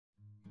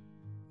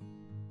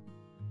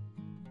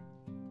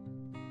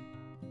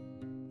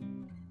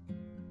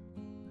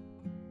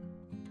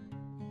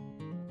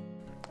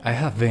I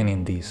have been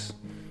in this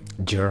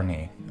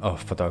journey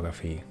of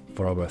photography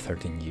for over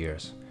 13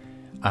 years,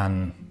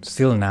 and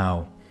still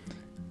now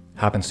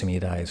happens to me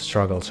that I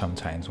struggle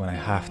sometimes when I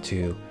have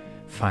to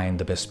find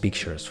the best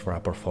pictures for a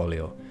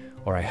portfolio,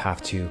 or I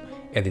have to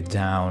edit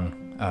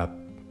down a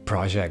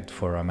project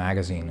for a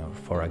magazine or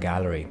for a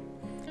gallery.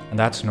 And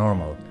that's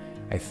normal.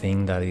 I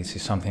think that this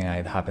is something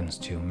that happens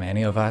to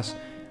many of us,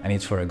 and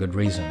it's for a good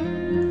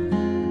reason.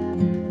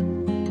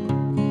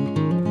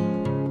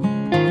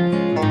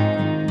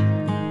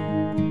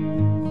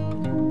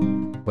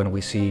 When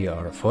we see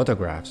our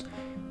photographs,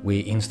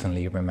 we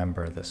instantly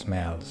remember the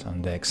smells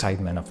and the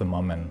excitement of the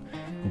moment,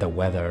 the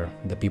weather,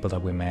 the people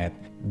that we met.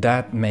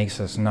 That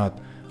makes us not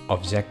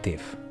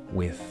objective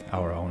with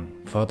our own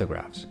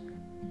photographs.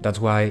 That's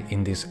why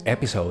in this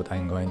episode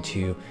I'm going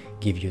to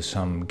give you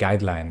some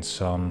guidelines,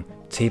 some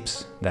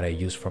tips that I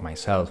use for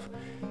myself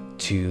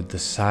to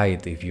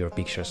decide if your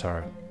pictures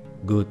are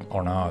good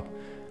or not,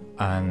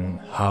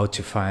 and how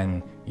to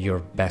find your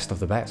best of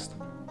the best.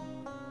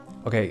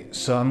 Okay,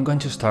 so I'm going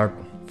to start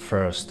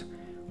first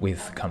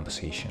with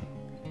composition.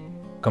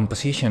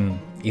 Composition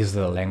is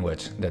the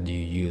language that you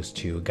use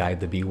to guide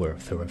the viewer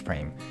through a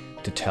frame,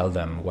 to tell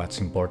them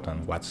what's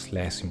important, what's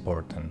less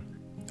important.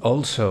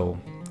 Also,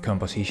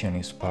 composition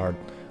is part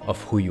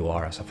of who you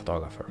are as a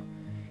photographer.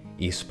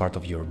 It's part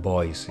of your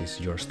voice, it's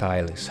your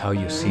style, it's how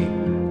you see.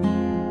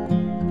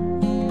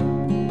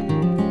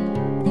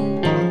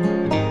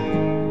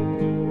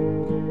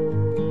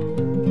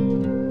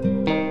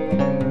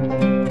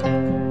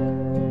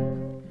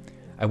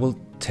 I will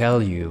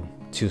tell you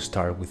to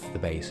start with the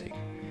basic.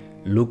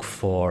 Look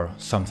for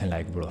something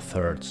like rule of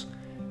thirds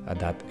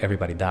that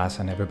everybody does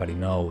and everybody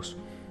knows.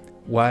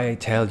 Why I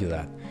tell you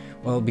that?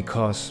 Well,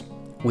 because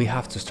we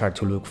have to start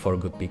to look for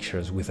good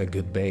pictures with a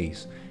good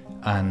base,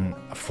 and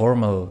a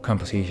formal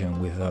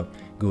composition with a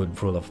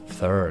good rule of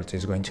thirds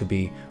is going to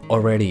be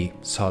already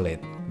solid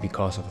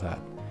because of that.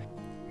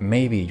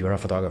 Maybe you're a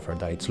photographer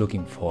that is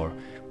looking for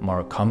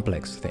more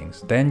complex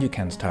things. Then you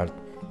can start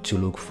to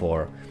look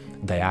for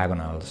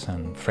diagonals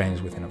and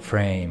frames within a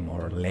frame,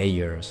 or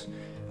layers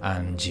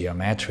and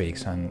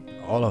geometrics and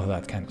all of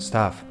that kind of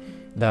stuff.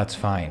 That's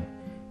fine,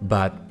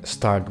 but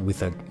start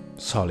with a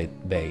solid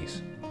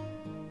base.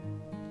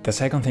 The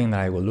second thing that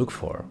I will look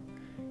for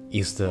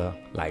is the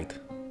light,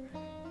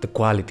 the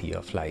quality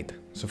of light.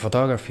 So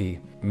photography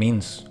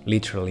means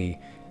literally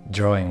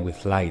drawing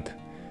with light.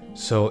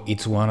 So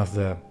it's one of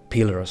the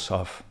pillars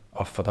of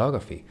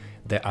photography,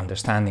 the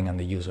understanding and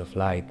the use of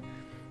light.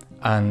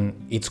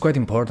 And it's quite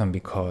important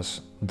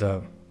because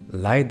the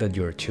light that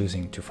you're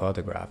choosing to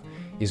photograph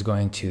is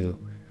going to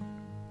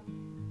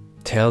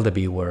tell the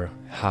viewer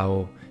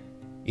how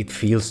it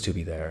feels to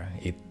be there.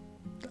 It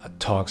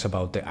talks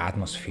about the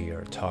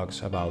atmosphere,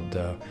 talks about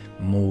the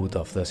mood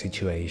of the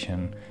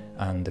situation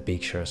and the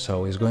picture.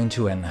 So it's going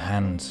to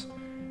enhance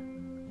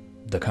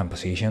the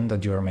composition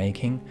that you're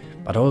making,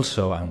 but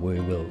also, and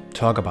we will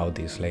talk about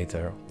this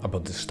later,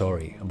 about the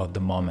story, about the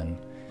moment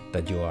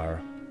that you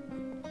are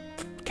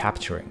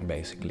capturing,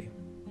 basically.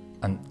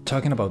 And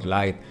talking about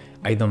light,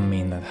 I don't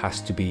mean that it has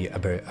to be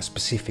a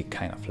specific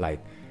kind of light.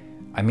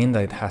 I mean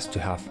that it has to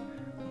have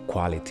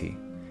quality.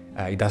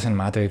 It doesn't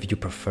matter if you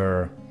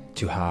prefer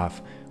to have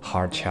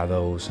hard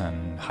shadows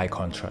and high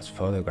contrast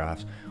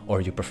photographs, or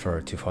you prefer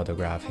to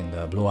photograph in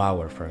the blue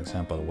hour, for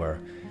example,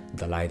 where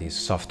the light is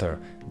softer.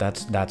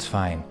 That's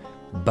fine.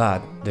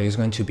 But there is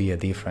going to be a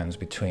difference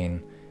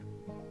between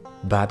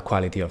bad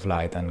quality of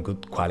light and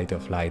good quality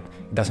of light.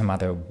 It doesn't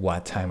matter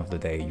what time of the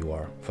day you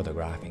are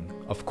photographing.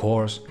 Of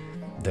course,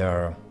 there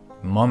are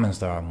moments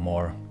that are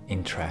more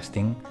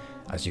interesting,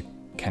 as you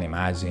can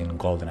imagine,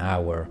 golden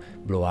hour,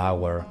 blue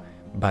hour.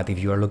 But if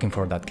you are looking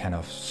for that kind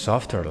of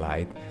softer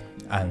light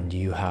and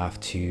you have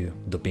to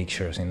do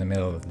pictures in the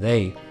middle of the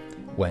day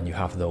when you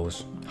have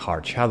those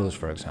hard shadows,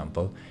 for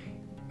example,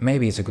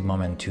 maybe it's a good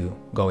moment to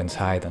go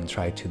inside and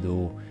try to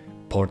do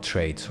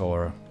portraits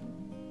or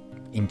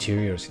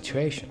interior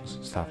situations,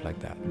 stuff like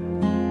that.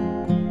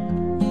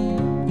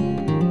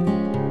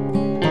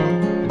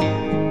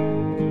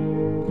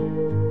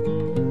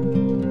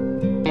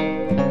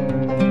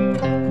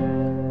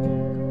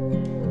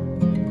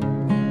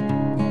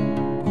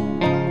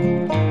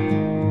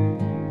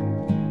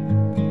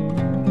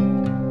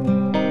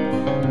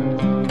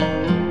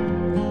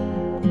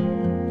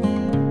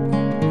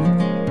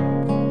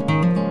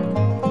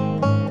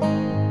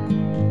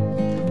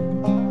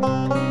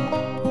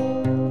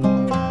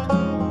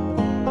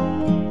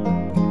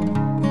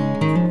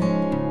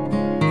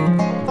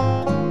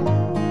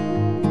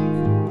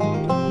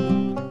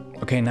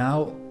 Okay,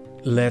 now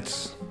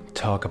let's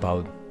talk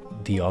about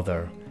the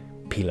other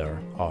pillar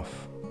of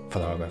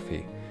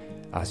photography.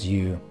 As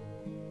you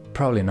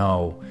probably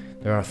know,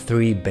 there are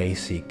three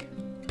basic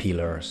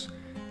pillars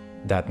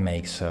that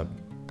makes a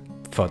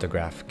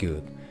photograph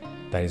good.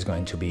 That is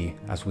going to be,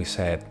 as we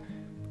said,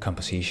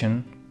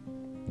 composition,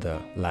 the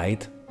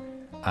light,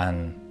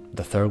 and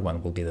the third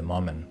one will be the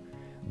moment,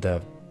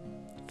 the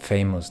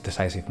famous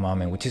decisive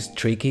moment, which is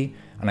tricky,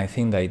 and I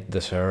think that it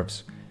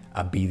deserves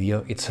a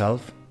video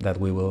itself that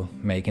we will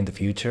make in the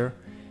future,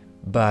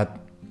 But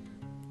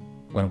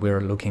when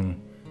we're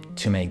looking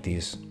to make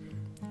these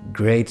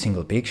great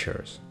single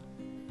pictures,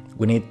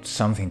 we need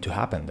something to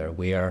happen there.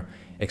 We are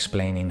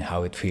explaining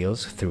how it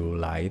feels through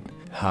light,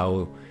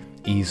 how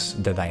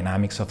is the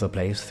dynamics of the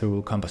place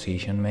through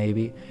composition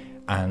maybe,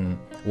 and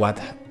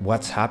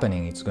what's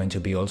happening. It's going to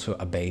be also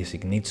a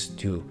basic, needs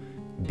to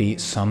be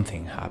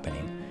something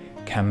happening.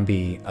 Can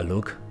be a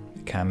look,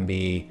 can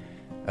be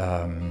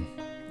an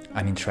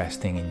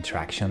interesting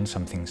interaction,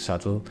 something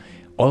subtle.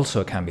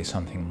 Also can be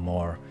something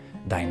more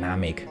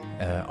dynamic,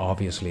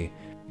 obviously,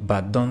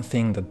 but don't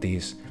think that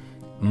this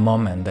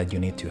moment that you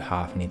need to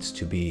have needs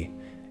to be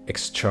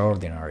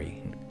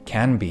extraordinary. It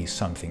can be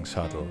something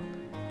subtle.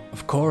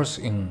 Of course,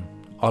 in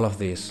all of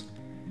these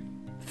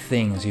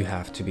things you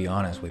have to be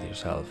honest with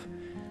yourself,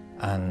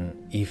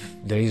 and if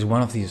there is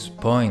one of these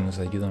points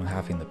that you don't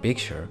have in the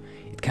picture,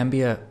 it can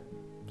be a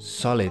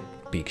solid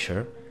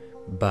picture,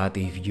 but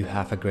if you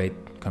have a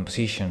great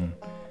composition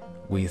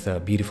with a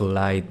beautiful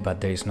light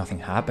but there is nothing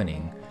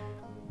happening,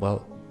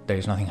 well, there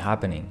is nothing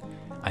happening.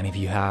 And if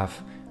you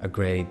have a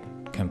great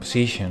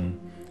composition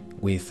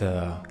with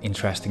an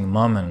interesting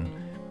moment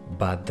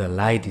but the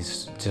light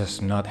is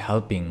just not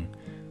helping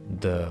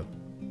the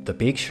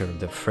picture,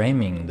 the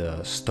framing,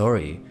 the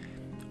story,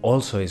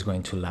 also is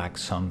going to lack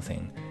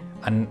something.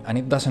 And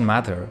it doesn't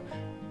matter.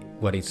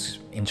 What is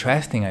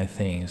interesting, I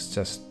think, is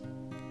just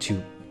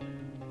to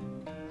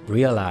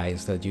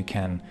realize that you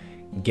can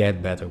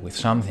get better with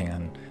something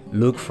and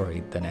look for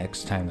it the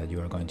next time that you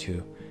are going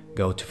to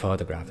go to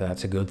photograph.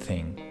 That's a good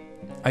thing.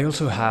 I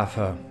also have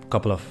a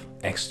couple of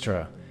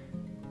extra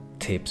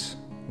tips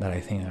that I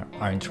think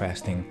are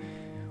interesting.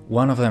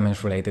 One of them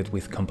is related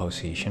with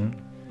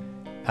composition,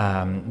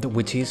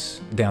 which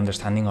is the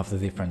understanding of the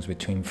difference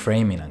between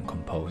framing and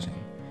composing,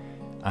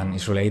 and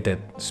is related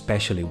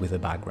especially with the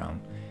background.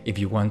 If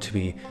you want to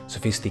be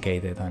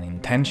sophisticated and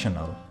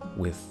intentional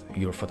with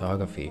your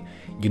photography,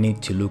 you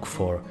need to look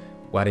for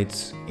what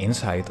is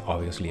inside,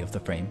 obviously, of the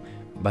frame,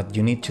 but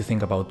you need to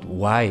think about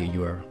why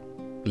you are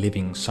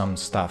leaving some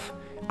stuff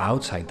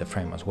outside the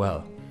frame as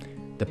well.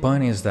 The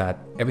point is that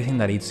everything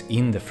that is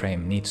in the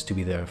frame needs to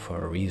be there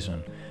for a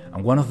reason,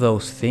 and one of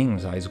those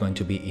things that is going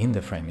to be in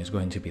the frame is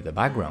going to be the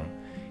background.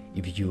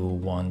 If you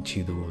want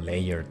to do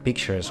layered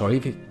pictures, or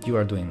if you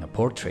are doing a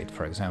portrait,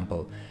 for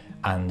example,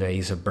 and there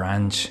is a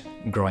branch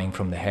growing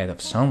from the head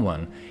of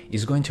someone,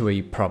 it's going to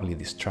be probably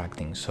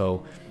distracting.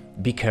 So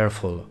be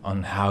careful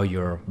on how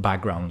your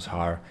backgrounds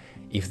are,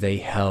 if they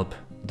help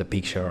the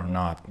picture or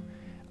not,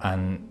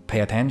 and pay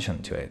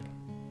attention to it.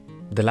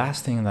 The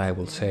last thing that I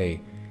will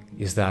say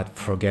is that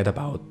forget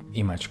about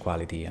image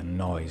quality and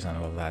noise and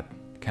all that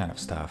kind of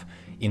stuff.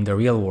 In the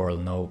real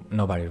world,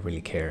 nobody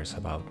really cares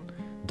about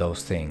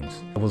those things.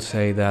 I will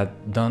say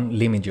that don't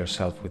limit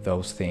yourself with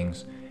those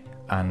things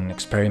and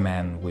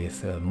experiment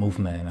with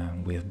movement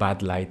and with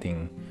bad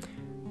lighting,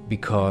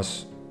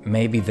 because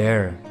maybe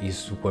there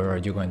is where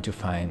you're going to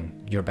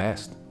find your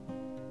best.